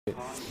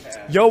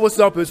Yo, what's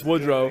up? It's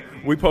Woodro.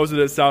 We posted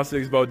at South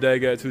Six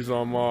Bodega at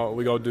Tucson Mall.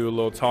 We gonna do a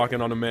little talking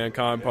on the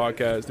Mankind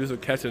podcast. Do some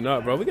catching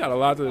up, bro. I got a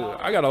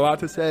lot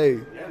to say.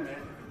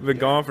 Been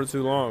gone for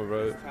too long,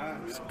 bro.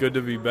 It's good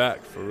to be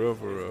back, for real,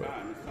 for real.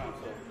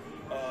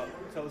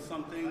 Tell us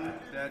something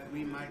that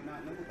we might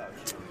not know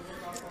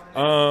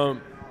about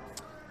you.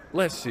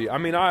 Let's see. I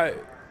mean, I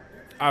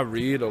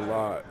read a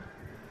lot,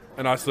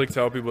 and I slick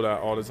tell people that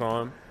all the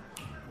time.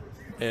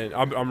 And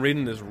I'm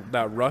reading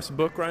that Russ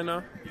book right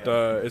now.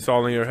 The It's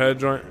All in Your Head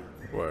joint.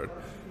 Word.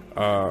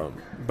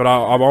 But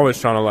I'm always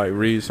trying to like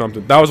read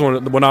something. That was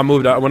when I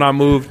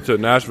moved to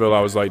Nashville. I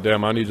was like,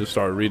 damn, I need to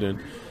start reading.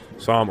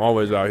 So I'm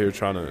always out here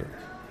trying to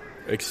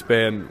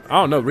expand.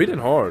 I don't know, reading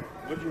hard.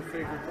 What's your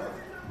favorite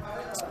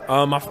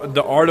book?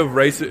 The art of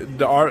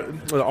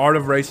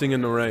racing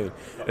in the rain.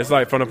 It's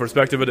like from the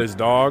perspective of this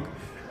dog,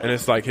 and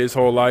it's like his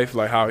whole life,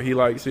 like how he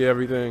like see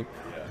everything.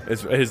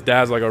 His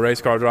dad's like a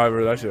race car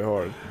driver. That shit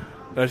hard.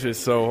 That shit's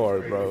so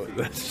hard, bro.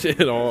 That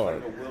shit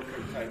hard.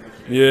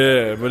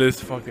 Yeah, but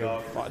it's fucking.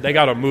 They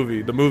got a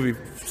movie. The movie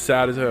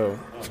sad as hell.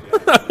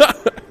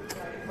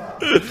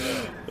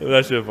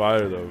 That shit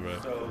fire though,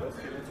 bro. So let's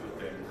get into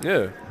it then.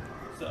 Yeah.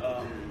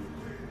 So,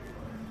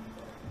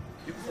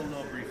 give us a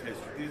little brief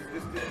history.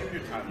 Just give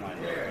your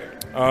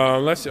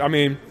timeline. Let's see. I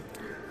mean,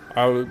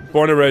 I was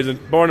born and raised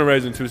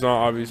in Tucson,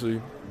 obviously.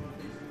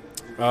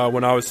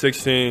 When I was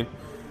 16,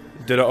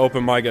 did an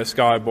open mic at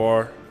Sky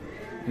Bar.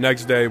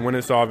 Next day, went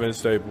and saw Vince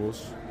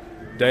Staples.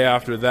 Day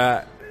after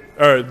that,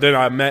 then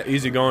I met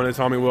Easy Going and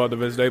Tommy Will at the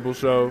Vince Staples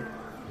show.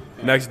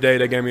 Next day,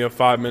 they gave me a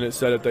 5-minute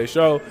set at their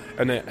show,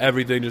 and then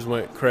everything just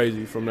went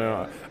crazy from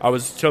there. I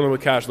was chilling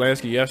with Cash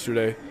Lansky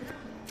yesterday,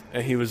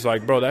 and he was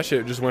like, bro, that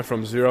shit just went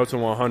from 0 to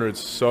 100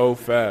 so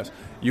fast.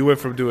 You went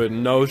from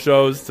doing no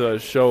shows to a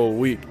show a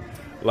week.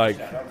 Like,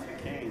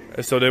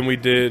 so then we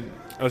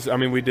was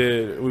in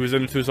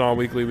the Tucson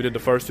Weekly. We did the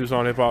first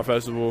Tucson Hip Hop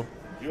Festival.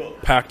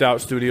 Packed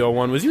out Studio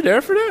One. Was you there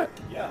for that?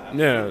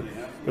 Yeah.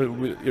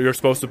 You're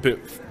supposed to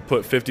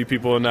put 50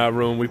 people in that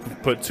room. We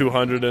put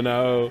 200 in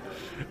that.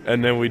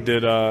 And then we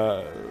did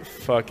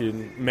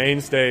fucking main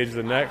stage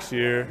the next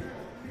year.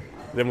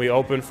 Then we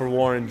opened for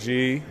Warren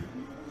G.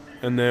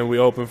 And then we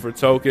opened for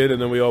Token.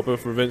 And then we opened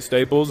for Vince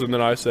Staples. And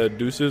then I said,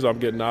 deuces, I'm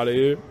getting out of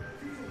here.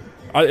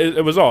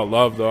 It was all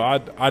love, though. I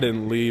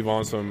didn't leave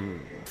on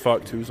some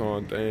fuck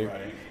Tucson thing.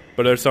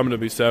 But there's something to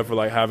be said for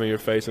like having your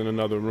face in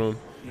another room.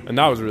 And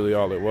that was really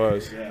all it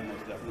was.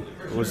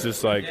 It was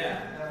just like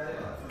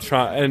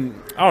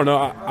and I don't know.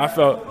 I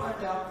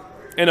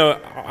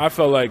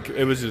felt like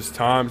it was just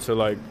time to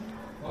like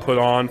put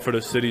on for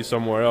the city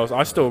somewhere else.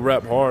 I still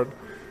rep hard.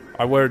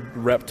 I wear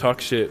rep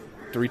tuck shit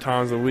 3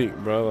 times a week,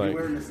 bro. Like,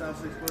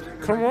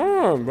 come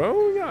on,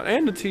 bro.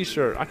 And the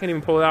t-shirt. I can't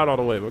even pull it out all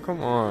the way, but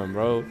come on,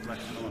 bro.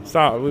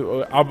 Stop.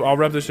 I'll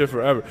rep this shit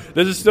forever.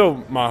 This is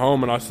still my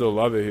home, and I still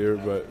love it here.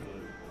 But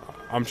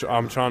I'm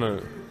trying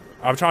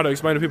to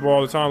explain to people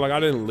all the time, like, I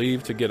didn't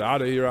leave to get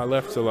out of here. I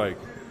left to, like,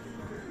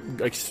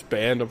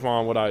 expand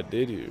upon what I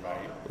did here.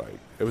 Like,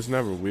 it was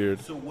never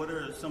weird. So what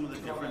are some of the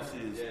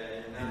differences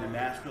in the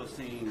Nashville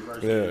scene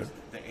versus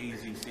the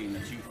AZ scene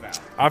that you found?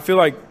 I feel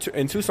like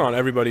in Tucson,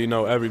 everybody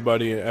know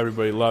everybody, and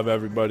everybody love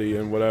everybody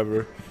and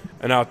whatever.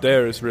 And out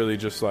there, it's really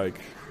just, like,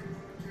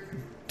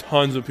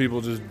 tons of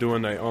people just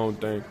doing their own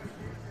thing.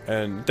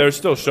 And there's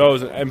still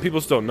shows, and people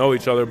still know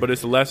each other, but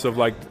it's less of,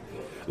 like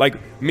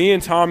me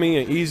and Tommy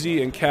and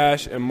Easy and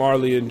Cash and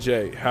Marley and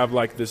Jay have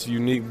like this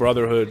unique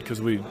brotherhood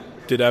because we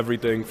did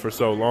everything for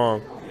so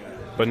long.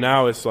 But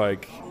now it's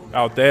like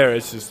out there,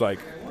 it's just like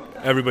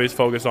everybody's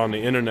focused on the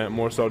internet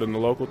more so than the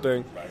local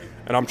thing.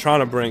 And I'm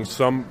trying to bring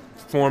some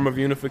form of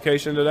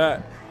unification to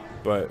that.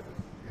 But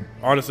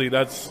honestly,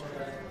 that's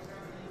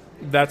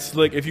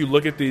like, if you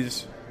look at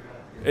these,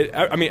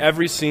 I mean,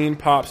 every scene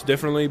pops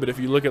differently, but if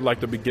you look at, like,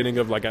 the beginning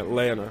of, like,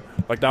 Atlanta,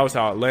 like, that was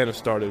how Atlanta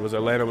started.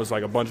 Atlanta was,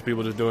 like, a bunch of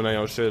people just doing their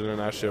own shit, and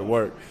that shit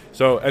worked.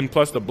 So, and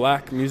plus the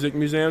Black Music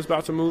Museum's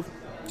about to move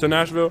to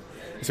Nashville.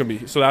 So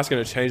that's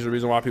going to change the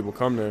reason why people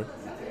come there.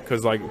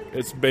 Because, like,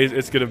 it's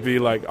going to be,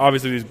 like,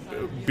 obviously these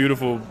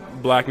beautiful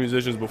black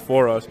musicians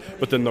before us,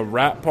 but then the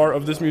rap part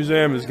of this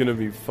museum is going to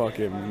be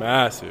fucking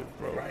massive,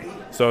 bro.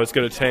 So it's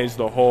going to change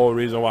the whole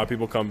reason why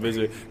people come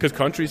visit. Because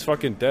country's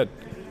fucking dead.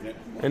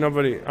 Ain't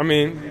nobody. I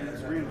mean,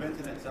 it's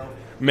reinvented itself.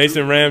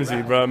 Mason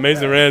Ramsey, bro.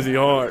 Mason Ramsey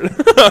hard.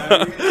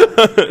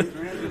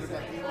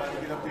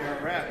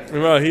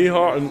 Bro, he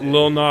hard.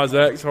 Lil Nas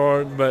X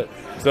hard. But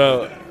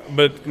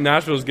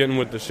Nashville's getting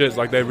with the shits.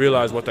 Like, they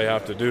realize what they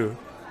have to do.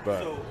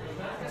 But so,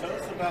 tell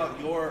us about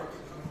your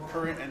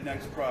current and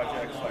next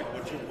projects. Like,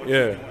 what you doing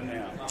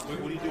now?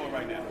 What are you doing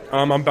right now?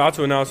 I'm about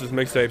to announce this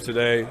mixtape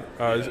today.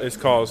 It's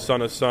called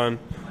Son of Sun.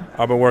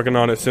 I've been working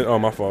on it since. Oh,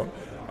 my fault.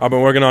 I've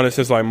been working on it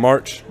since like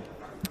March.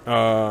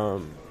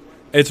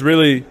 It's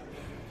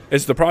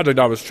the project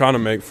I was trying to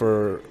make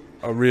for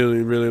a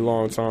really, really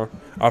long time.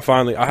 I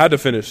had to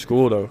finish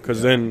school though,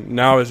 because then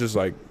now it's just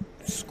like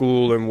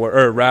school and work,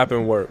 or rap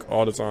and work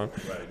all the time.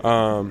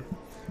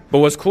 But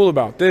what's cool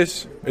about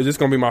this is it's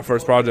gonna be my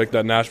first project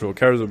that Nashville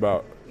cares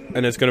about.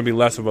 and it's going to be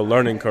less of a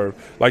learning curve.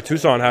 Like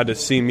Tucson had to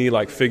see me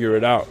like figure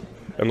it out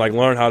and like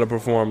learn how to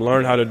perform,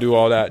 learn how to do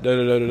all that. Da,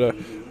 da, da, da,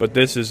 da. But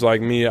this is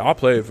like me. I'll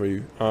play it for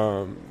you.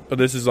 But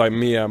this is like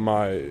me at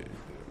my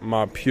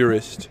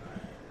purest,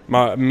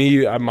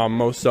 me at my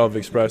most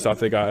self-expressed I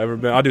think I've ever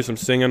been. I do some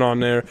singing on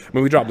there. I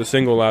mean, we dropped a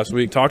single last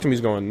week. Talk to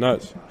Me's going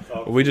nuts.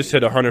 We just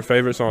hit 100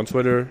 favorites on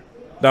Twitter.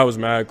 That was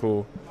mad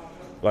cool.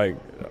 Like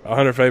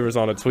 100 favorites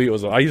on a tweet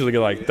was. I usually get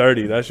like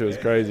 30. That shit was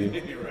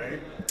crazy.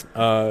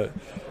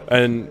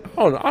 And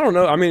I don't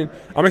know. I mean,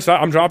 I'm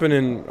excited. I'm dropping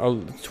in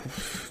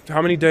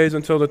how many days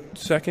until the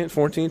 2nd?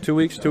 14? 2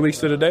 weeks? 2 weeks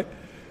to the day.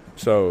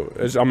 So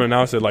I'm gonna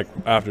announce it like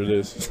after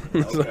this.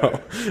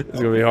 So it's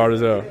gonna be hard as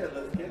hell. Yeah,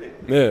 let's get it.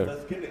 Yeah.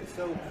 Let's get it.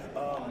 So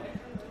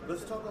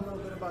let's talk a little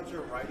bit about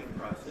your writing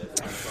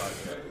process on the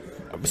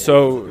project.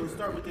 So We'll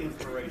start with the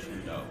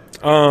inspiration,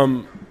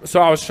 though. So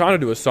I was trying to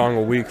do a song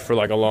a week for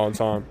like a long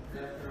time.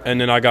 And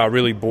then I got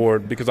really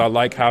bored because I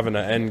like having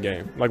an end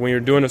game. Like when you're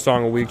doing a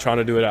song a week, trying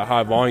to do it at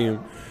high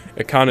volume,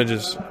 it kind of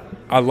just,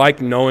 I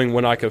like knowing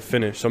when I could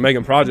finish. So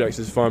making projects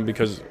is fun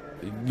because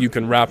you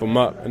can wrap them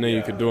up and then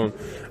you could do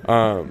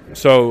them.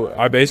 So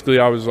I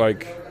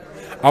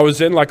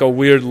was in like a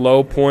weird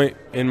low point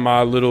in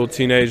my little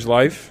teenage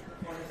life.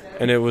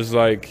 And it was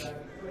like,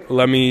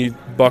 let me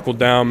buckle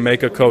down,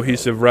 make a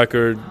cohesive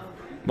record,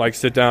 like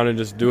sit down and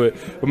just do it.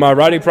 But my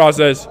writing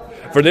process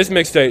for this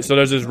mixtape, so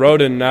there's this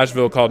road in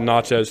Nashville called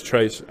Natchez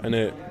Trace,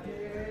 and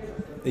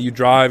you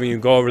drive and you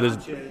go over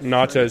this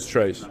Natchez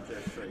Trace,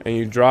 and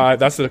you drive.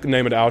 That's the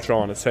name of the outro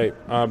on the tape.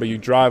 But you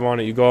drive on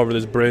it, you go over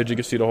this bridge, you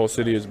can see the whole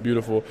city. It's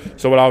beautiful.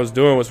 So what I was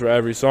doing was for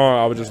every song,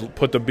 I would just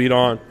put the beat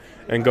on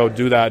and go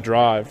do that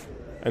drive,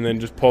 and then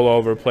just pull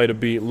over, play the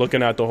beat,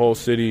 looking at the whole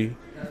city,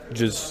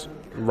 just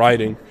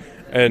writing.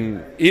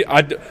 And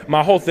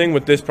my whole thing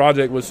with this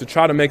project was to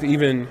try to make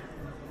even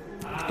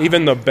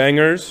the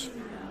bangers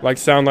like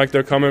sound like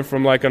they're coming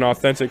from like an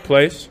authentic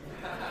place,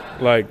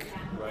 like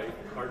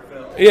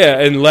yeah,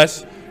 and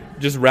less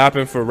just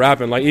rapping for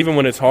rapping. Like even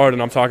when it's hard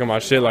and I'm talking my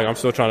shit, like I'm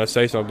still trying to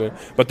say something.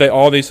 But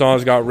all these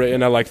songs got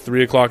written at like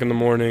 3 o'clock in the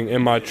morning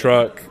in my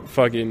truck,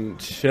 fucking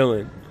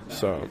chilling.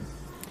 So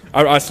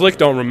I slick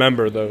don't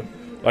remember though.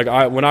 Like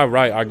when I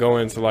write, I go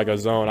into like a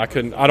zone. I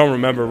don't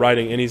remember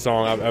writing any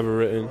song I've ever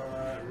written.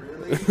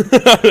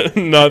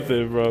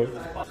 Nothing, bro.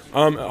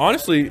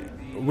 Honestly,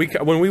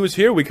 when we was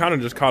here, we kind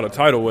of just caught a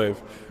tidal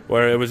wave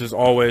where it was just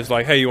always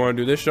like, hey, you want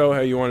to do this show?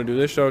 Hey, you want to do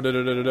this show? Da,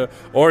 da, da, da, da.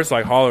 Or it's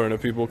like hollering at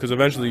people because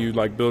eventually you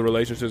like build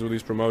relationships with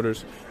these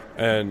promoters.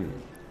 And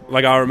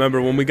like I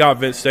remember when we got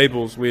Vince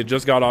Staples, we had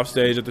just got off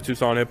stage at the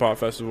Tucson Hip Hop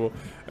Festival,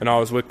 and I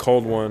was with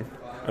Cold One,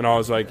 and I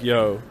was like,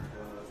 yo,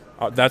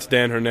 that's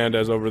Dan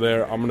Hernandez over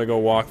there. I'm going to go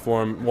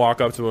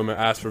walk up to him and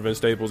ask for Vince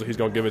Staples, and he's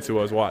going to give it to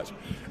us. Watch.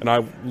 And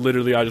I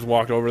just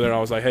walked over there, and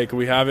I was like, hey, can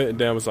we have it? And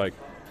Dan was like,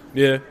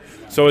 yeah.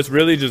 So it's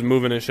really just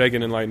moving and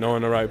shaking and like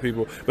knowing the right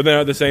people. But then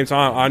at the same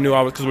time, I knew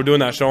because we're doing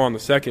that show on the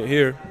 2nd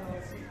here,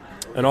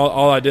 and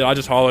all I did, I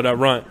just hollered at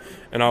Runt,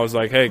 and I was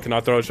like, hey, can I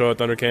throw a show at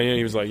Thunder Canyon?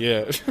 He was like,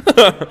 yeah. Give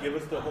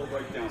us the whole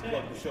breakdown.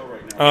 Plug the show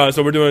right now.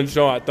 So we're doing a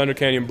show at Thunder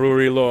Canyon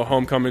Brewery, a little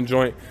homecoming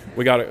joint.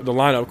 We got the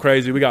lineup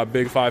crazy. We got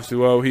Big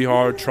 520, He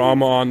Hard,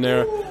 Trauma on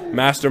there,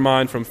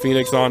 Mastermind from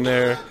Phoenix on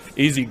there,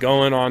 Easy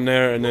Going on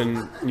there, and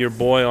then your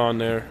boy on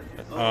there.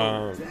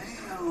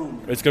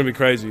 It's gonna be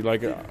crazy.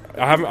 Like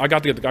I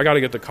got to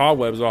get the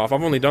cobwebs off.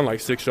 I've only done like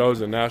 6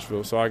 shows in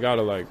Nashville, so I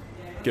gotta like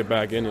get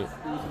back in it.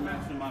 Who's the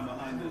mastermind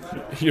behind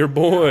this? Your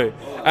boy,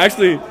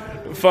 actually,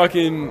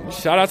 fucking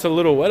shout out to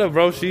Little Weta,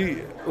 bro.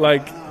 She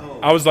like,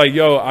 I was like,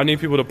 yo, I need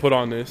people to put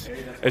on this,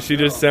 and she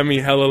just sent me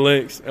hella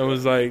links and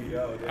was like,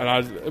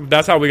 and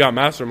that's how we got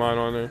Mastermind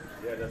on there.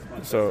 Yeah, that's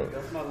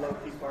my low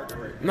key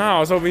partner right Nah, I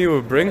was hoping you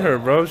would bring her,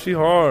 bro. She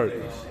hard.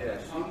 Yeah,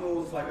 she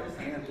moves like a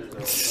panther.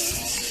 Like,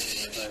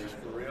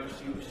 for real,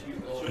 she'll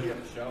be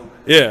at the show.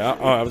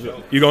 Yeah,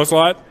 you gonna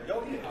slide?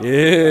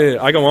 Yeah,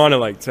 I go on at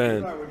like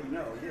 10.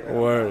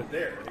 Word.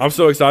 I'm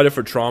so excited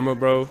for Trauma,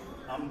 bro.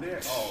 I'm there.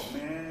 Oh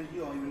man,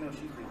 you don't even know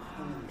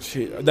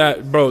she's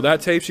been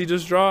that tape she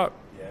just dropped,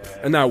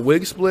 and that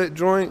wig split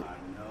joint.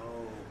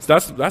 So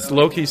that's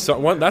low key.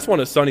 That's one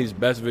of Sonny's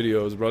best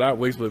videos, bro. That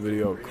wig split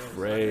video,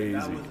 crazy.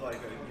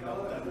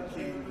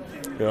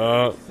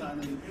 Yeah.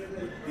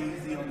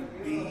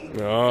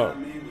 Yeah.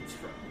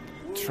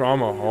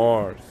 Trauma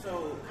hard.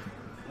 So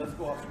let's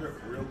go off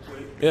script real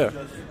quick. Yeah.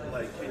 Just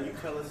like, can you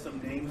tell us some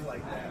names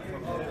like that from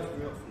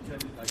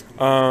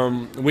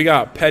we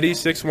got Petty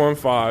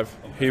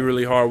 615. He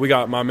really hard. We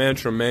got my man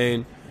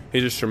Tremaine.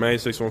 He's just Tremaine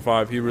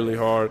 615. He really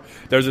hard.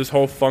 There's this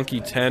whole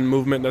Funky 10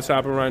 movement that's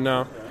happening right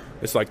now.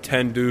 It's like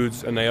 10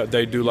 dudes, and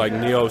they do like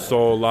neo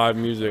soul live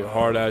music,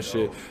 hard ass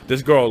shit.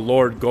 This girl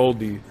Lord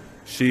Goldie,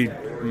 she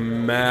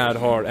mad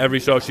hard. Every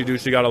show she do,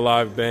 she got a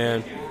live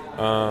band.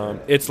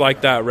 It's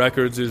Like That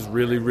Records is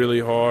really, really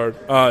hard.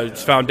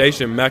 It's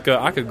Foundation Mecca.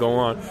 I could go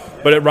on,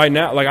 but right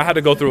now, like I had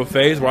to go through a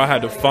phase where I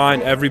had to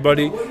find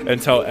everybody and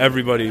tell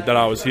everybody that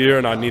I was here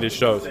and I needed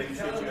shows.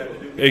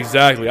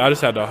 Exactly. I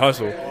just had to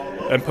hustle,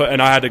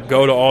 and I had to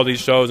go to all these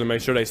shows and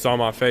make sure they saw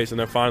my face, and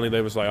then finally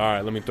they was like, all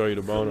right, let me throw you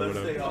the bone or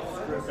whatever. Tell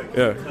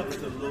us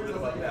a little bit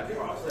about that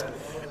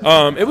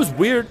process. It was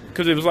weird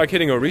because it was like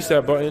hitting a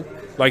reset button.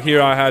 Like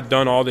here, I had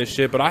done all this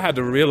shit, but I had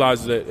to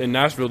realize that in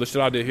Nashville, the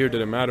shit I did here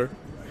didn't matter.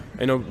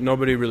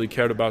 Nobody really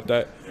cared about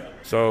that.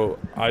 So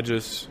I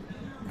just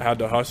had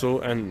to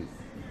hustle, and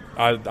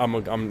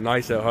I'm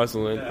nice at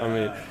hustling. I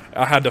mean,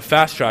 I had to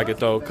fast track it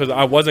though, because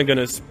I wasn't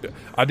gonna.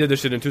 I did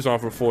this shit in Tucson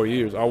for 4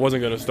 years. I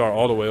wasn't gonna start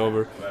all the way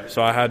over,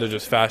 so I had to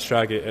just fast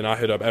track it. And I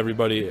hit up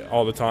everybody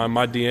all the time.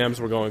 My DMs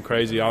were going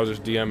crazy. I was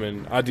just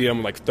DMing. I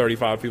DM like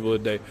 35 people a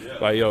day.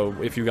 Like, yo,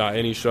 if you got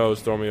any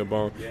shows, throw me a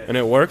bone. And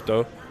it worked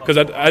though, because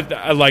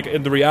I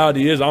like the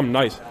reality is I'm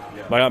nice.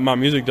 Like my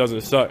music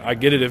doesn't suck. I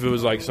get it if it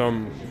was like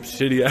some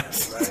shitty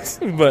ass,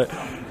 but.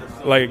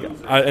 Like,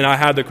 I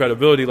had the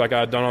credibility. Like, I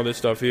had done all this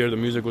stuff here. The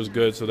music was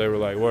good, so they were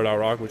like, word, I'll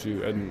rock with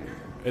you. And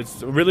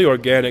it's a really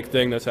organic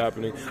thing that's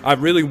happening. I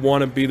really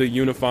want to be the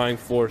unifying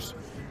force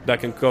that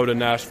can go to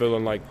Nashville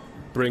and, like,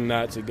 bring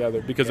that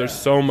together. Because there's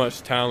so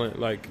much talent.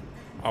 Like,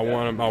 I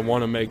want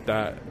to make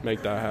that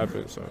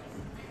happen, so.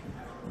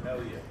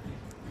 Hell yeah.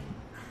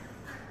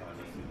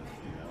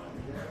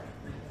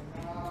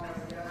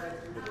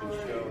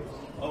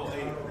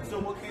 So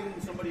what can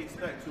somebody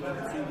expect who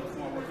hasn't seen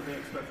before? What can they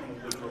expect from a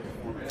Woodro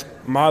performance?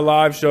 My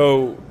live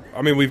show,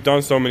 I mean, we've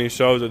done so many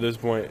shows at this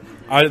point.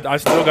 I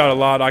still got a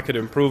lot I could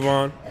improve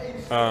on.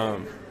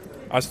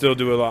 I still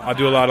do a lot. I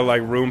do a lot of,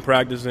 like, room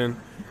practicing.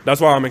 That's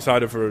why I'm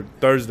excited for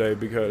Thursday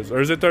because, or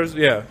is it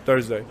Thursday? Yeah,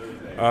 Thursday.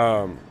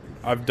 I'm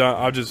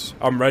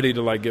ready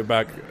to, like, get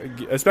back,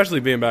 especially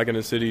being back in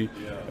the city,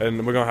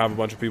 and we're gonna have a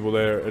bunch of people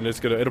there, and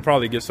it'll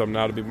probably get something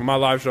out of people. My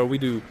live show,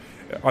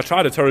 I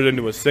try to turn it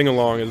into a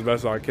sing-along as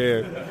best I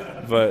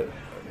can, but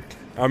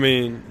I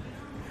mean,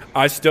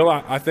 I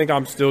think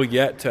I'm still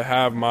yet to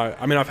have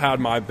I've had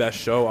my best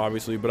show,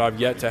 obviously, but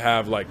I've yet to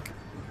have, like,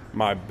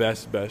 my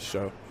best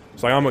show.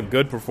 It's like I'm a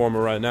good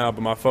performer right now,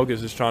 but my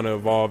focus is trying to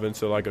evolve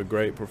into, like, a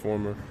great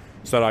performer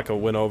so that I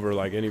can win over,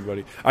 like,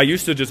 anybody. I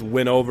used to just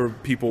win over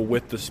people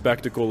with the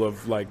spectacle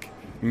of, like,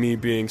 me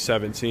being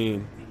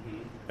 17,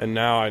 and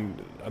now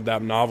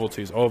that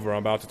novelty's over. I'm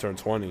about to turn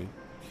 20,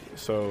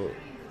 so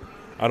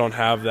I don't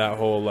have that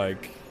whole,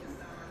 like,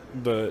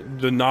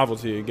 the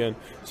novelty again.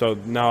 So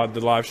now the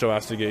live show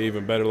has to get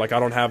even better. Like, I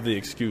don't have the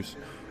excuse.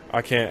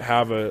 I can't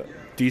have a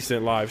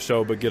decent live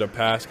show but get a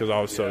pass because I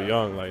was so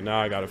young. Like, now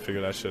I got to figure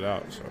that shit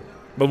out. So,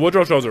 but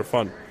Woodro shows are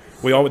fun.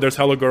 There's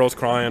hella girls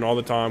crying all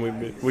the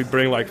time. We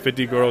bring like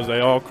 50 girls. They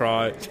all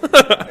cry.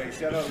 Hey,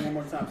 shout out one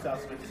more time,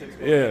 South 6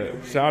 Bodega. Yeah,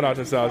 shout out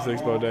to South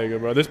 6 Bodega,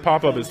 bro. This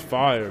pop-up is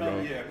fire,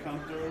 bro. Yeah,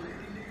 come through.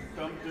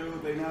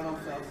 They're not on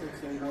South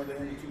 6 anymore. They're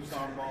in the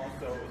Tucson Mall,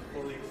 so it's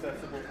fully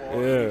accessible for all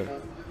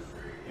people.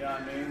 You know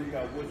what I mean? We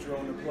got Woodro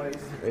in the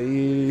place.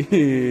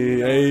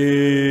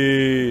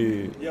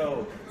 Hey.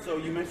 Yo, so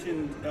you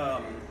mentioned,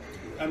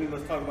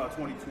 let's talk about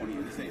 2020.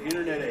 It's an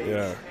internet age.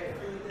 Yeah.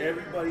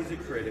 Everybody's a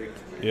critic.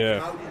 Yeah.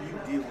 How do you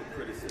deal with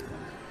criticism?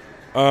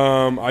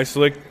 I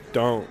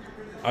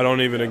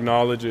don't even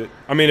acknowledge it.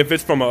 I mean, if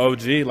it's from an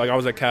OG, like I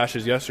was at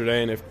Cash's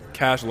yesterday, and if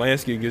Cash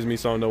Lansky gives me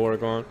something to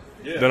work on,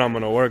 then I'm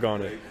going to work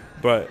on it.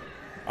 But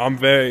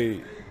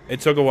it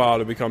took a while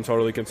to become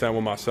totally content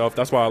with myself.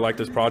 That's why I like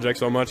this project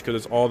so much, because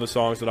it's all the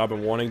songs that I've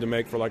been wanting to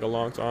make for, like, a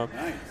long time.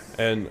 Nice.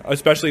 And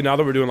especially now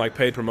that we're doing, like,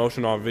 paid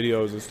promotion on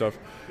videos and stuff.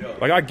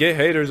 Like, I get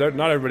haters.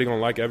 Not everybody going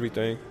to like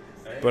everything.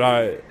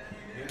 But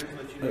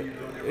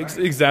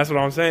that's what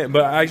I'm saying.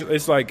 But actually,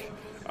 it's like,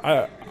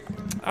 I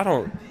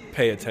don't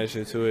pay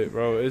attention to it,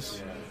 bro.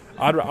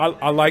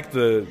 I like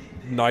the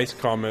nice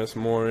comments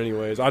more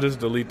anyways. I just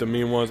delete the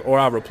mean ones, or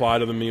I reply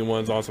to the mean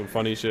ones on some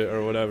funny shit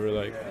or whatever.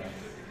 Like,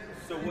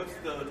 so what's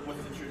the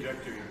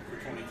trajectory for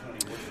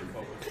 2020? What's your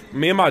focus?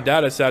 Me and my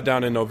dad had sat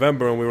down in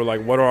November and we were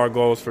like, what are our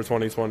goals for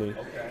 2020?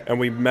 Okay. And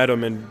we met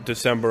them in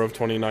December of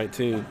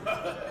 2019.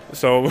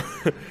 So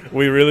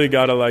we really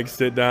got to, like,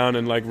 sit down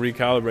and, like,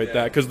 recalibrate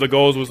that, because the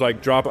goals was,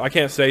 like, drop. I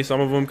can't say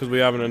some of them because we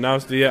haven't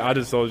announced it yet. I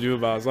just told you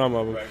about some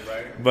of them.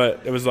 Right.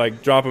 But it was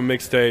like, drop a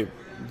mixtape,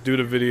 do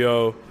the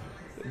video,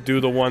 do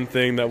the one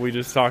thing that we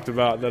just talked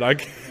about that I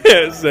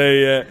can't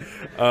say yet.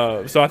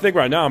 So I think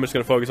right now I'm just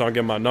going to focus on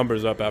getting my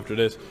numbers up after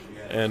this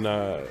and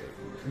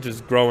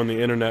just growing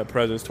the internet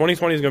presence.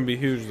 2020 is going to be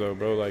huge, though,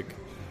 bro. Like,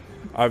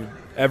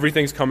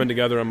 everything's coming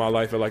together in my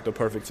life at, like, the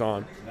perfect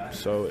time.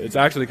 So it's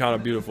actually kind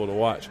of beautiful to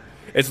watch.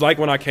 It's like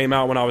when I came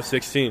out when I was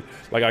 16.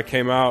 Like, I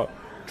came out,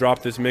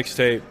 dropped this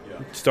mixtape,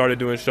 started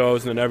doing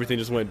shows, and then everything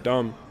just went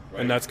dumb.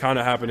 And that's kind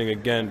of happening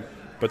again.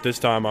 But this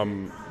time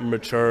I'm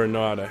mature and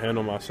know how to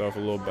handle myself a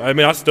little bit. I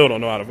mean, I still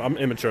don't know how to. I'm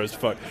immature as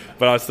fuck.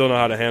 But I still know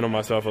how to handle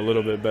myself a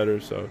little bit better.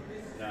 So,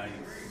 nice.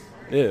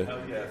 Yeah. Hell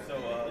yeah. So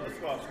let's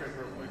go off script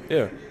real quick.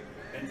 Yeah.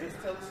 And just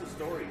tell us a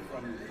story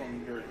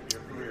from your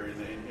career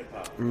in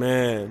hip-hop.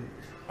 Man.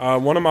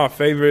 One of my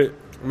favorite,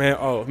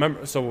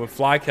 remember, so when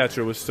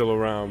Flycatcher was still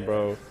around,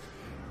 bro,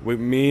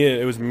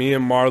 it was me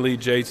and Marley,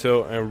 J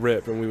Tilt, and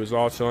Rip, and we was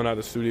all chilling at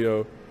the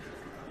studio.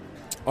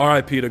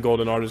 R.I.P. to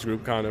Golden Artist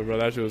Group, kind of, bro.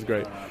 That shit was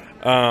great.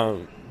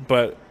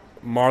 But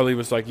Marley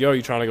was like, "Yo,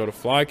 you trying to go to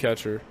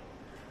Flycatcher?"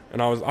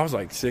 And I was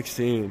like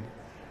 16,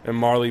 and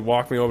Marley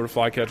walked me over to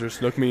Flycatcher,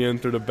 snook me in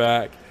through the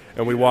back,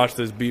 and we watched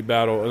this beat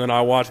battle. And then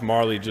I watched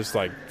Marley just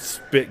like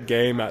spit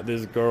game at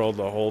this girl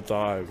the whole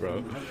time,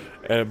 bro.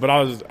 But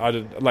I just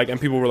like, and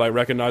people were like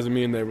recognizing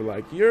me, and they were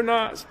like, "You're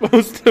not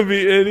supposed to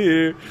be in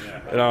here."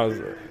 And I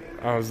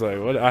was like,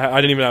 "What?" I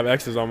didn't even have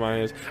X's on my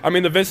hands. I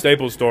mean, the Vince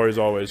Staples story is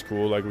always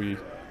cool. Like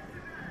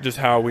just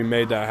how we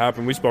made that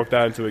happen. We spoke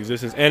that into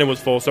existence, and it was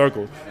full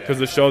circle because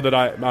the show that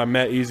I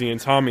met Easy and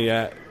Tommy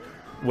at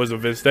was a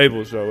Vince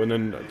Staples show, and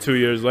then 2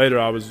 years later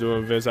I was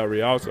doing Vince at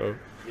Rialto.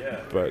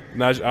 But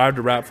I had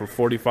to rap for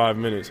 45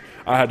 minutes.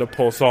 I had to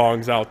pull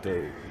songs out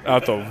the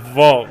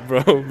vault,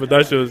 bro. But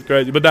that shit was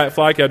crazy. But that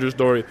Flycatcher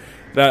story,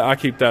 that I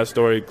keep that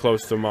story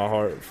close to my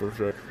heart for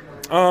sure.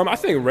 I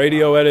think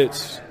radio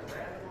edits.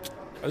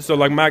 So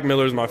like Mac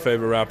Miller is my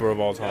favorite rapper of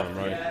all time,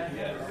 right?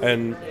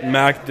 And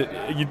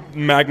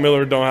Mac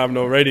Miller don't have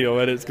no radio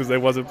edits because they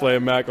wasn't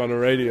playing Mac on the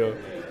radio.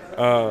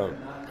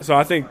 So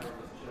I think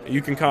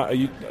you can.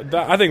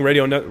 I think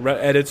radio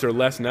edits are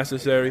less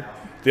necessary.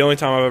 The only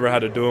time I've ever had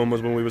to do them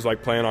was when we was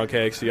like playing on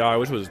KXCI,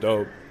 which was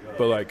dope.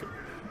 But like,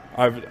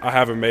 I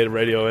haven't made a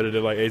radio edit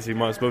in like 18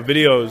 months. But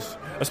videos,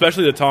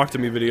 especially the Talk to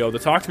Me video. The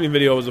Talk to Me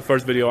video was the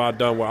first video I'd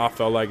done where I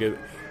felt like it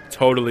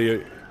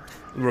totally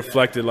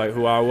reflected like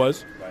who I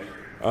was.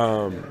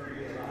 I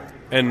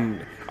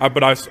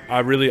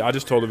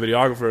just told the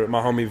videographer,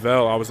 my homie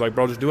Vel, I was like,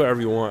 bro, just do whatever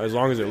you want as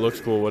long as it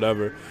looks cool,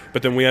 whatever.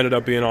 But then we ended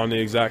up being on the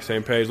exact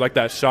same page, like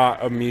that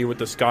shot of me with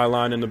the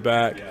skyline in the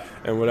back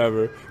and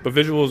whatever. But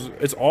visuals,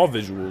 it's all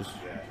visuals.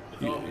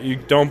 You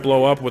don't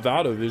blow up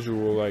without a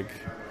visual, like.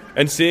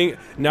 And seeing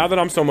now that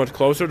I'm so much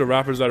closer to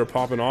rappers that are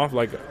popping off,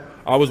 like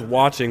I was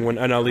watching when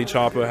NLE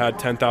Choppa had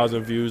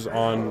 10,000 views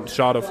on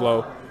Shada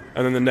Flow,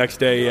 and then the next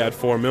day he had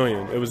 4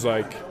 million. It was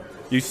like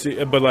you see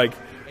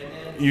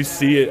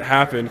it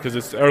happen because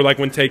it's, or like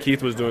when Tay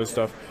Keith was doing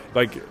stuff,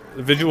 like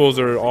visuals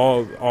are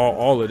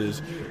all it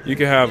is. You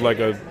can have like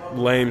a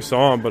lame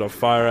song but a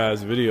fire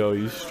ass video,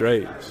 you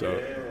straight. So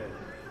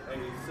I'm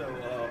gonna get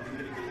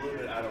a little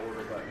bit out of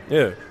order, but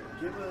yeah.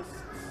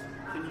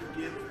 Can you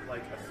give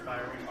like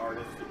aspiring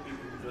artists to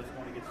people who just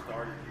want to get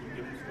started? Can you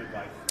give them some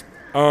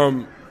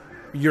advice?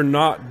 You're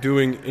not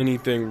doing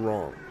anything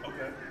wrong.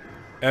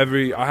 I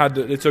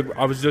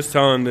was just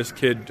telling this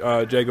kid,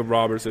 Jacob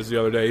Roberts, this the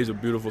other day. He's a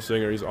beautiful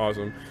singer. He's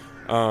awesome.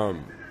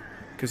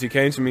 Because he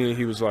came to me and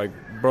he was like,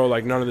 bro,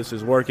 like none of this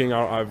is working.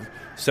 I've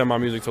sent my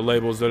music to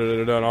labels, da da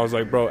da da. And I was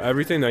like, bro,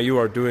 everything that you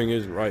are doing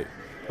is right.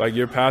 Like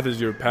your path is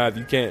your path.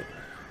 You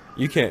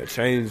can't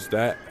change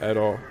that at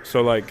all.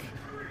 So like,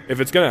 if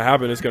it's gonna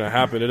happen, it's gonna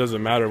happen. It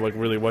doesn't matter like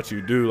really what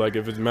you do. Like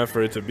if it's meant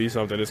for it to be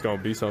something, it's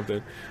gonna be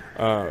something.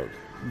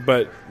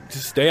 But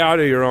just stay out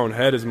of your own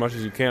head as much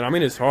as you can. I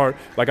mean, it's hard.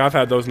 Like, I've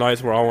had those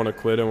nights where I want to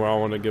quit and where I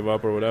want to give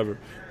up or whatever.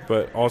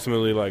 But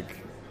ultimately,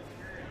 like,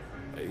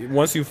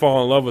 once you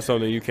fall in love with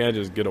something, you can't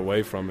just get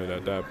away from it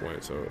at that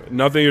point. So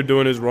nothing you're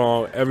doing is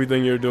wrong.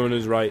 Everything you're doing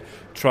is right.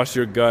 Trust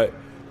your gut.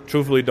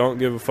 Truthfully, don't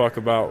give a fuck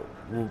about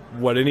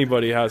what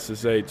anybody has to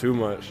say too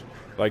much.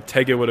 Like,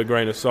 take it with a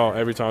grain of salt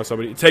every time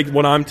take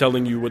what I'm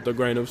telling you with a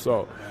grain of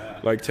salt.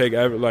 Like,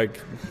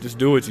 just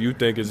do what you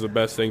think is the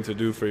best thing to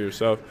do for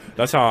yourself.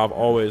 That's how I've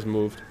always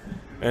moved.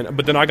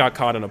 But then I got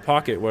caught in a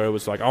pocket where it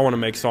was like, I want to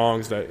make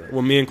songs that,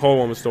 when me and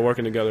Cole was still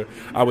working together,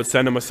 I would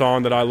send him a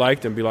song that I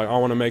liked and be like, I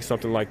want to make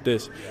something like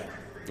this.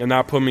 And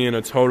that put me in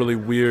a totally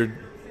weird,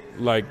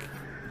 like,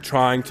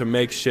 trying to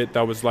make shit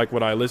that was like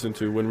what I listened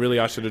to, when really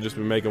I should have just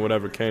been making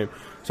whatever came.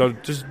 So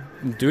just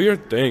do your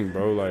thing,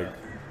 bro. Like,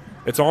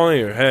 it's all in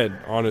your head,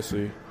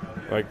 honestly.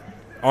 Like,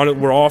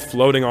 we're all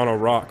floating on a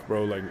rock,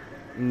 bro. Like,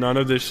 none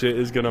of this shit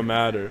is gonna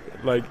matter.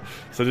 Like,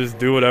 so just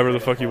do whatever the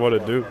fuck you want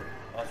to do.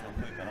 I don't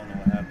know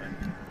what happened.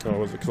 Oh,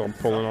 was it because I'm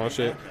pulling on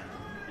shit?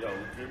 Yo, let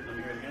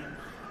me hear it again.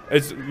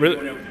 It's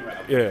really,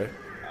 yeah.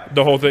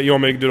 The whole thing. You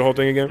want me to do the whole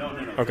thing again? No.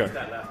 Okay. Just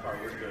that last part.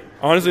 We're good.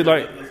 Honestly,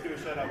 like. Let's give a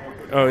shout out real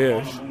quick. Oh yeah.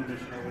 On the Moon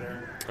Mission over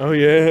there. Oh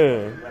yeah.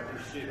 Rapping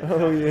shit.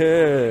 Oh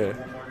yeah.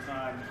 One more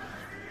time.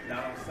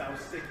 Not on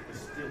South 6, but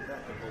still got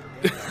the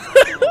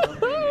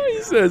whole.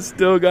 He said,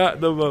 "Still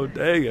got the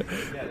bodega." Yeah,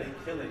 they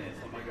killing it.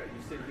 Oh my god,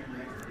 you sit here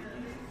next to the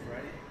Yeezys,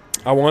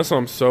 right? I want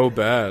some so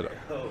bad.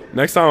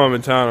 Next time I'm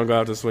in town, I'm gonna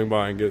have to swing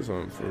by and get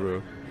some for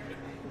real.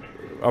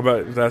 I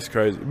bet that's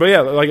crazy. But yeah,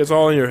 like it's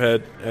all in your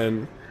head,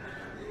 and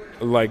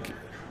like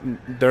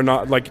they're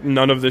not like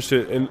none of this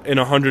shit in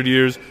 100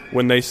 years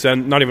when they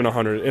send, not even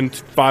 100, in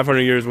 500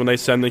 years when they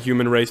send the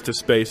human race to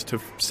space to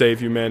save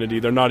humanity,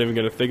 they're not even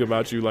gonna think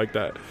about you like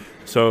that.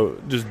 So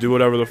just do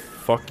whatever the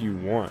fuck you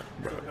want,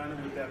 bro. So kind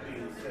of with that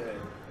being said,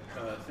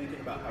 thinking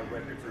about how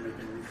records are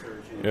making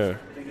research and Yeah.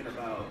 thinking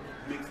about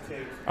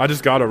mixtapes. I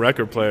just got a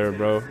record player,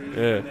 bro. Yeah.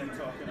 And then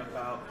talking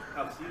about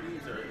how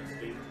CDs are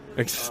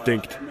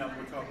Extinct. And now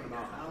we're talking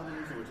about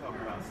albums and we're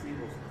talking about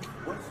singles.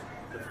 What's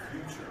the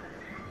future?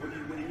 What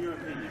in your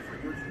opinion,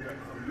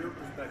 from your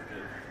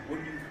perspective, what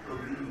do you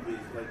believe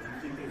is, like, do you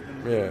think there's going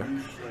to be a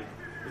niche, like,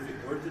 is it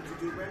worth it to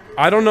do records?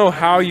 I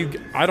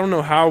don't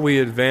know how we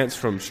advance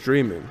from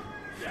streaming.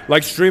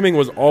 like streaming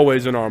was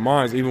always in our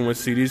minds. Even when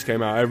CDs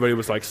came out, everybody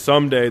was like,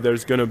 someday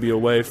there's gonna be a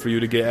way for you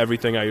to get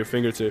everything at your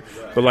fingertip.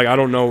 But like, I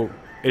don't know,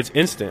 it's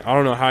instant. I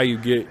don't know how you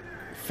get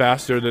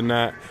faster than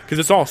that because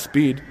it's all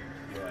speed.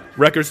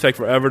 Records take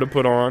forever to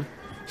put on.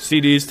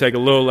 CDs take a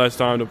little less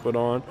time to put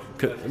on.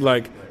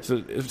 Like,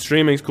 so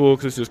streaming's cool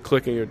because it's just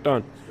clicking, you're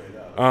done.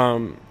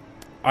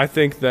 I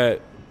think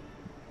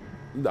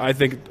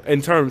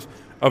in terms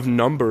of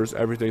numbers,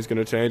 everything's going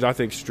to change. I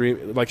think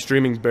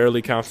streaming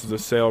barely counts as a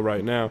sale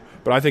right now,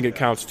 but I think it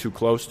counts too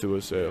close to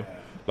a sale.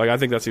 Like, I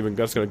think that's going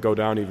to go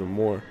down even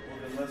more. Well,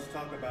 then let's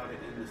talk about it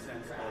in the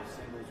sense of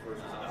singles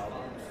versus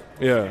albums.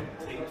 Yeah. And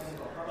tapes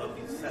of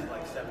these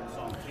like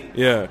 7-song tapes.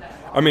 Yeah.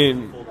 I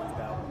mean,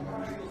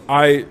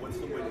 what's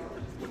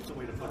the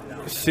way to put it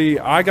out? See,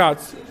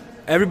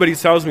 everybody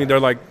tells me, they're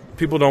like,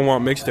 people don't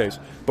want mixtapes,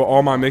 but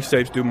all my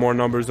mixtapes do more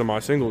numbers than my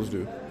singles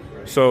do.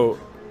 So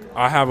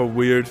I have a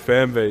weird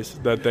fan base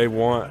that they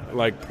want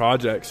like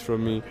projects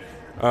from me.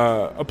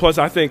 Plus,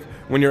 I think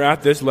when you're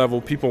at this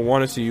level, people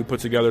want to see you put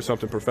together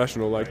something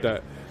professional like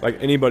that.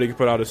 Like, anybody can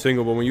put out a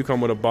single, but when you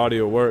come with a body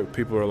of work,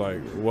 people are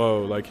like,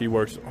 whoa, like, he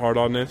works hard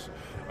on this.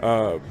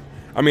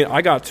 I mean,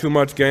 I got too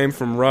much game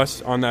from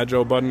Russ on that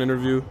Joe Budden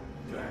interview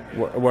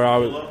where I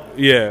was,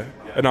 yeah.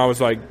 And I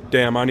was like,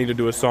 damn, I need to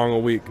do a song a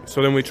week.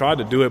 So then we tried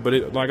to do it,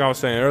 but like I was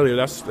saying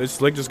earlier,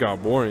 Slick just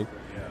got boring.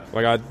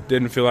 Like, I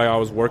didn't feel like I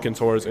was working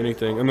towards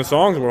anything. And the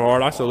songs were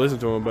hard. I still listen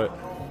to them, but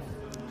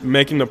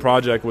making the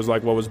project was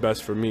like what was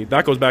best for me.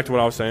 That goes back to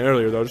what I was saying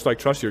earlier, though. Just like,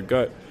 trust your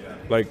gut.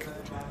 Like,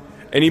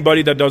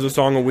 anybody that does a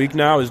song a week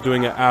now is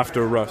doing it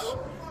after Russ.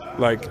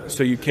 Like,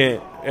 so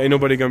ain't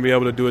nobody gonna be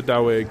able to do it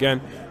that way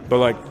again. But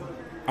like,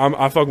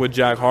 I fuck with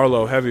Jack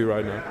Harlow heavy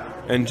right now.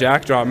 And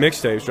Jack dropped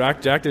mixtapes.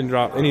 Jack didn't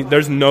drop any.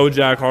 There's no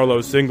Jack Harlow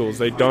singles.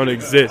 They don't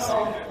exist.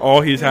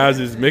 All he has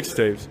is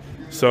mixtapes.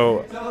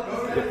 So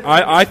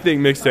I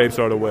think mixtapes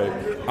are the way.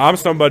 I'm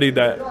somebody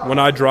that when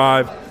I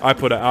drive, I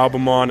put an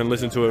album on and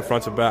listen to it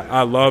front to back.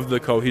 I love the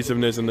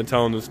cohesiveness and the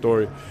telling the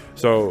story.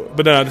 So,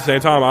 but then at the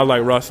same time, I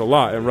like Russ a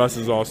lot, and Russ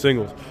is all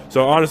singles.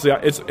 So honestly,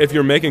 if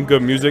you're making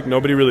good music,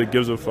 nobody really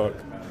gives a fuck.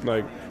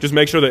 Like, just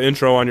make sure the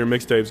intro on your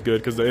mixtape's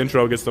good, because the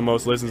intro gets the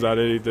most listens out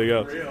of anything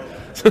else.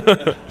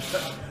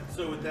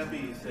 So with that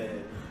being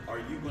said, are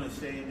you going to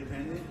stay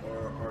independent,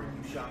 or are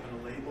you shopping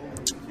a label?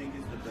 What do you think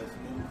is the best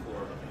move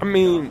for? I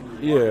mean,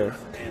 yeah.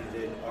 And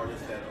then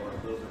artists that are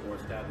a little bit more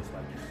established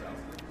like yourself.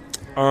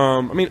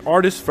 I mean,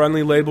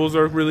 artist-friendly labels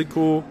are really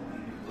cool.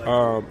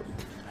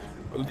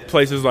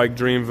 Places like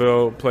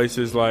Dreamville,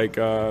 places like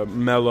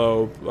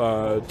Mellow,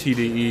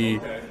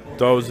 TDE,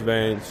 those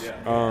veins.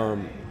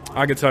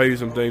 I could tell you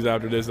some things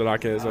after this that I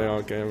can't say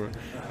on camera.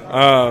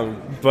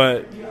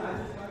 But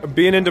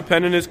being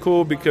independent is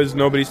cool because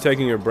nobody's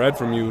taking your bread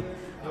from you.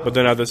 But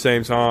then at the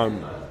same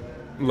time,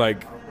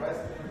 like,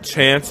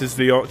 Chance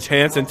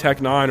and Tech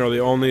Nine are the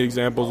only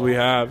examples we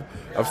have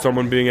of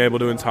someone being able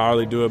to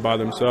entirely do it by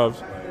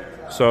themselves.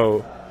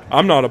 So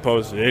I'm not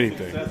opposed to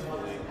anything.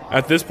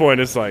 At this point,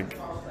 it's like,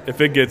 if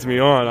it gets me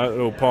on,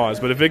 it'll pause.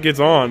 But if it gets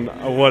on,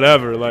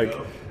 whatever. Like,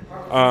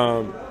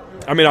 I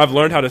mean, I've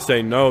learned how to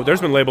say no.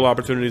 There's been label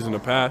opportunities in the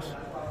past,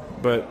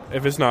 but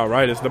if it's not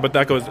right, but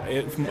that goes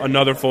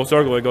another full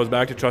circle. It goes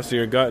back to trusting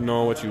your gut and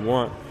knowing what you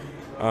want.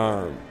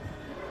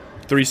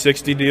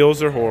 360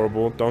 deals are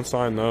horrible. Don't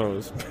sign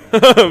those.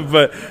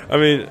 But I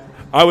mean,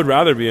 I would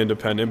rather be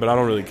independent, but I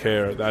don't really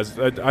care.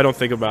 I don't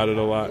think about it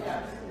a lot.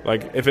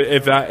 Like,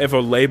 if a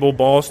label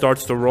ball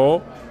starts to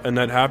roll and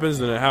that happens,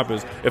 then it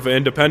happens. If an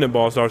independent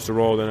ball starts to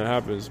roll, then it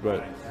happens.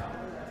 But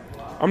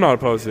I'm not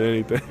opposed to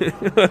anything.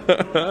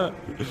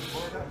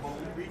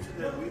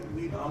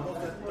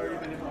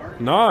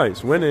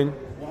 Nice, winning.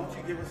 Why don't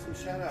you give us some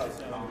shout outs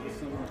and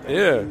some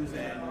Yeah. news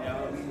and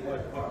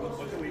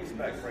what can we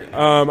expect right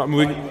now?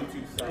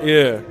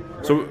 Yeah.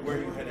 So Where are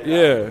you headed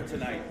yeah.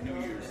 tonight, New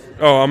Year's?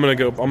 Oh, I'm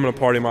gonna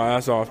party my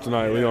ass off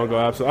tonight. We're gonna go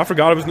absolutely. I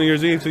forgot it was New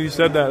Year's Eve, so you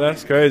said that.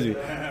 That's crazy.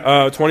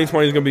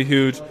 2020 is gonna be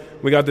huge.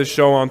 We got this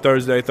show on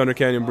Thursday, Thunder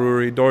Canyon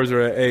Brewery. Doors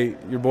are at 8.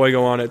 Your boy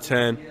go on at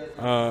 10.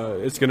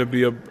 It's gonna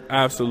be an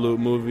absolute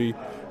movie.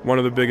 One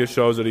of the biggest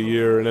shows of the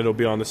year, and it'll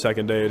be on the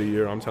second day of the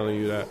year. I'm telling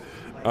you that.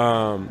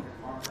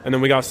 And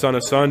then we got Son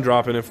of Sun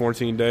dropping in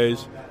 14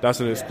 days. That's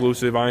an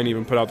exclusive. I ain't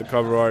even put out the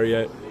cover art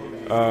yet.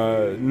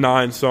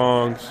 9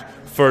 songs.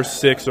 First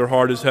 6 are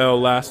hard as hell.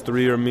 Last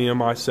 3 are me and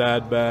my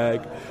sad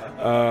bag.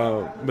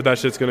 But that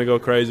shit's gonna go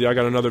crazy. I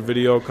got another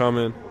video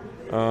coming.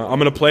 I'm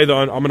gonna play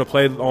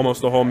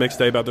almost the whole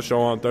mixtape at the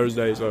show on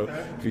Thursday. So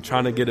if you're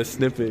trying to get a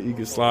snippet, you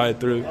can slide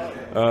through.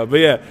 But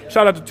yeah,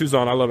 shout out to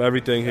Tucson. I love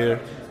everything here.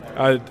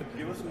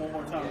 Give us one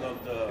more time the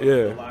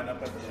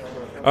lineup at the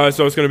show.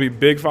 So it's gonna be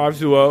Big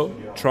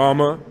 520,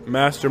 Trauma,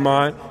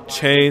 Mastermind,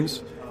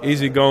 Chains,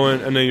 Easy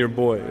Going, and then your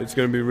boy. It's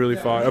gonna be really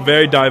fun. A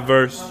very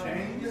diverse.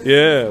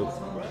 Yeah.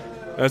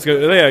 That's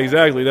good. Yeah,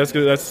 exactly. That's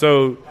good. That's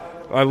so.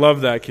 I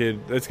love that kid.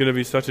 It's gonna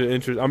be such an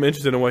interest. I'm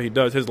interested in what he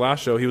does. His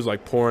last show, he was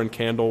like pouring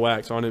candle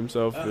wax on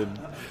himself, and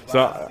so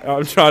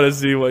I'm trying to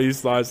see what he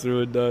slides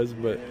through and does.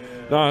 But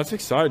no, it's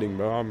exciting,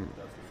 bro.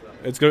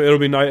 It'll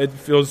be nice. It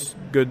feels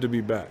good to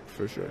be back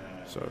for sure.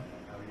 So.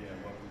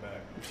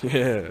 Yeah.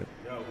 Yeah,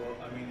 well,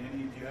 I mean,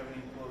 do you have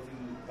any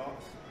closing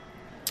thoughts?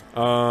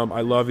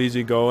 I love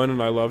Easy Going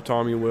and I love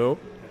Tommy Will,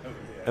 Yeah.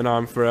 and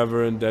I'm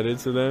forever indebted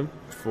to them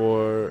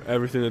for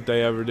everything that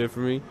they ever did for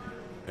me,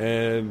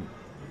 and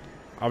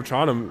I'm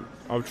trying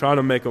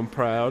to make them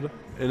proud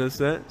in a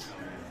sense.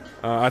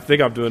 I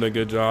think I'm doing a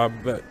good job,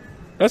 but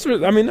that's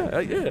what I mean.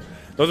 Yeah,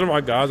 those are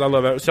my guys. I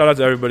love it. Shout out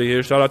to everybody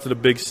here. Shout out to the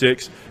Big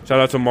Six. Shout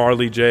out to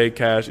Marley, Jay,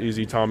 Cash,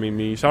 Easy, Tommy,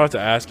 me. Shout out to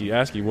Askey.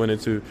 Askey winning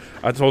too.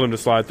 I told him to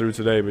slide through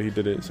today, but he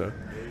didn't. So,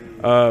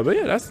 but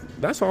yeah,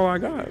 that's all I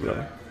got,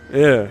 bro.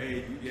 Yeah.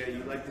 Hey,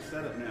 you like the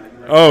setup now. You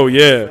like Oh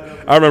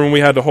yeah. I remember when we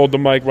had to hold the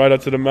mic right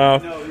up to the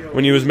mouth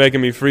when he was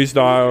making me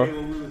freestyle.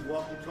 when we was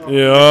walking, talking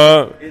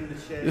Yeah. in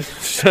the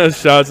shed.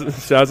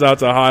 Shouts out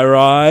to High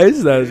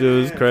Rise. That shit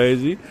was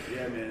crazy.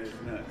 Yeah, man, it's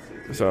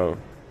nuts. So,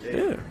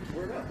 yeah.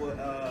 Word up. Well,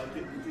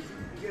 you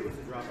gave us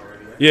a drop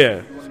already, right?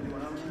 Yeah. You want to do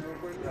another one real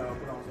quick? Put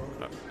on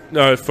social?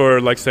 No, for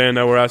like saying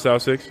that we're at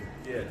South 6?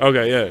 Yeah.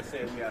 Okay, yeah.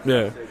 Say we got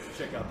Yeah.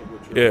 check out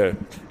the Woodro.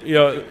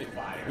 Yeah.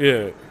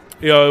 Yeah.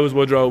 Yo, it was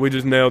Woodro. We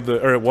just nailed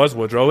it was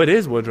Woodro. It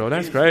is Woodro.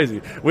 That's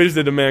crazy. We just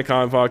did the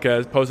Mankind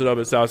podcast, posted up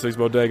at South 6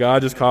 Bodega. I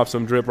just copped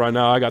some drip right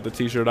now. I got the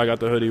t-shirt. I got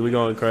the hoodie. We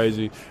going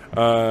crazy.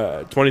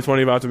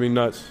 2020 about to be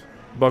nuts.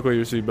 Buckle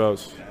your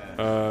seatbelts.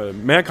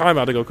 Mankind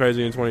about to go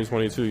crazy in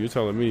 2022. You're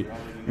telling me.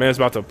 Man's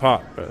about to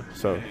pop. Bro.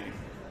 So,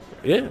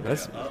 yeah,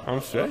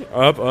 I'm straight.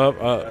 Up. Bro.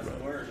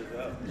 Word is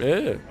up. Yeah. All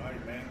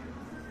right, man.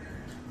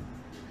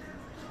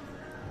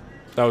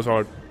 That was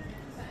hard.